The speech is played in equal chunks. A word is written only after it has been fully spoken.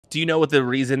Do you know what the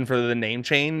reason for the name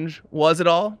change was at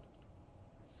all?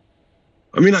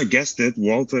 I mean, I guessed it.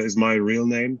 Walter is my real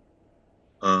name.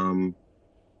 And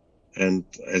from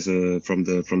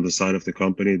the side of the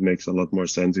company, it makes a lot more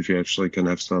sense if you actually can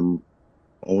have some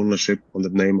ownership on the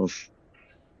name of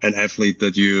an athlete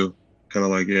that you kind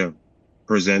of like,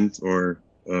 present or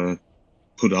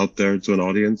put out there to an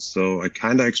audience. So I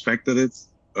kind of expected it,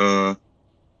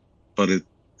 but it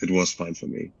was fine for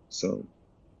me. So.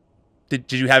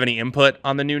 Did you have any input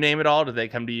on the new name at all? Did they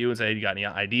come to you and say, you got any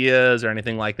ideas or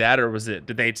anything like that? Or did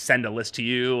they send a list to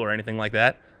you or anything like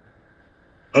that?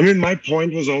 I mean, my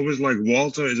point was always like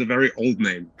Walter is a very old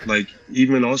name. Like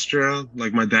even in Austria,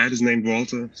 like my dad is named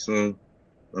Walter. So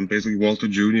I'm basically Walter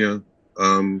Jr.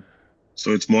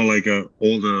 So it's more like a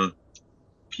older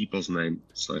people's name.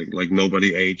 It's like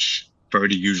nobody age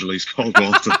 30 usually is called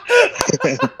Walter.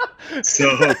 So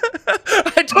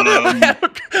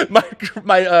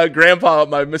my grandpa,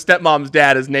 my stepmom's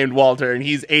dad is named Walter, and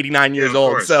he's 89 years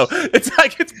old. Course. So it's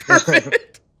like it's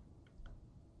perfect.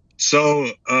 So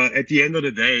at the end of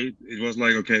the day, it was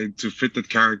like, okay, to fit that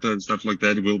character and stuff like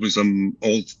that, it will be some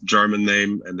old German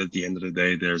name. And at the end of the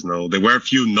day, there were a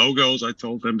few no-goes I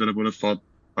told them that I would have thought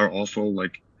are awful,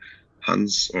 like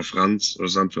Hans or Franz or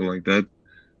something like that.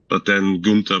 But then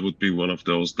Gunther would be one of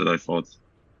those that I thought,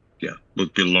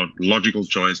 would be a logical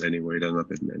choice anyway. There are not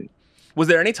that many. Was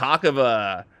there any talk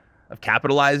of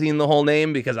capitalizing the whole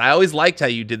name? Because I always liked how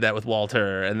you did that with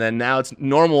Walter, and then now it's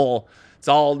normal. It's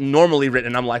all normally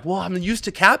written. I'm like, well, I'm used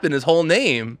to capping his whole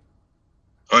name.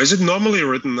 Oh, is it normally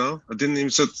written now? I didn't even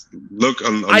look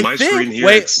on my screen here.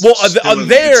 Wait,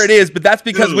 there it is, but that's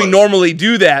because we normally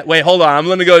do that. Wait, hold on. I'm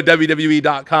going to go to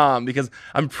WWE.com because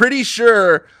I'm pretty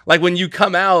sure, like, when you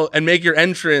come out and make your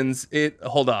entrance,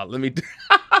 hold on, let me...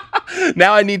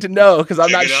 Now I need to know because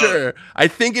I'm not sure. I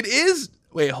think it is...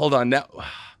 Wait, hold on. Now,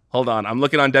 hold on. I'm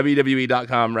looking on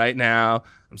WWE.com right now.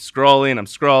 I'm scrolling.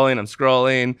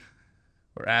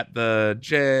 We're at the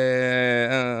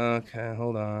okay,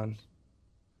 hold on.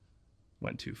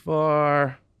 Went too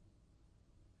far.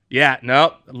 Yeah,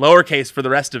 no, lowercase for the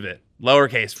rest of it.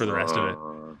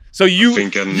 So you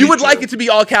would like it to be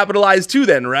all capitalized too,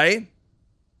 then, right?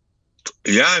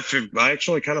 Yeah, I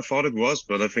actually kind of thought it was,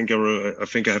 but I think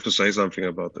I have to say something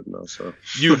about it now. So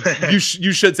you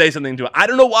should say something to it. I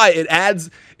don't know why it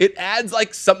adds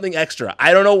like something extra.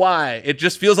 I don't know why. It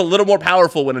just feels a little more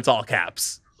powerful when it's all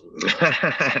caps.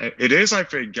 It is, I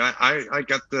think. I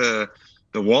got the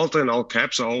Walter in all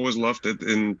caps. I always loved it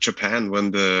in Japan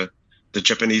when the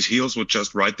Japanese heels would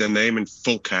just write their name in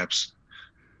full caps.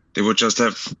 They would just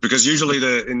have, because usually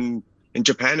in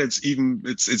Japan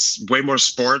it's way more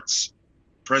sports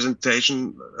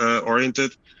presentation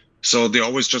oriented. So they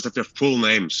always just have their full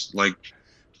names, like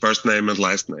first name and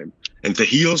last name. And the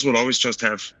heels would always just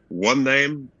have one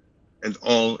name and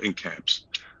all in caps.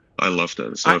 I love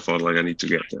that. So I thought like I need to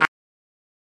get that.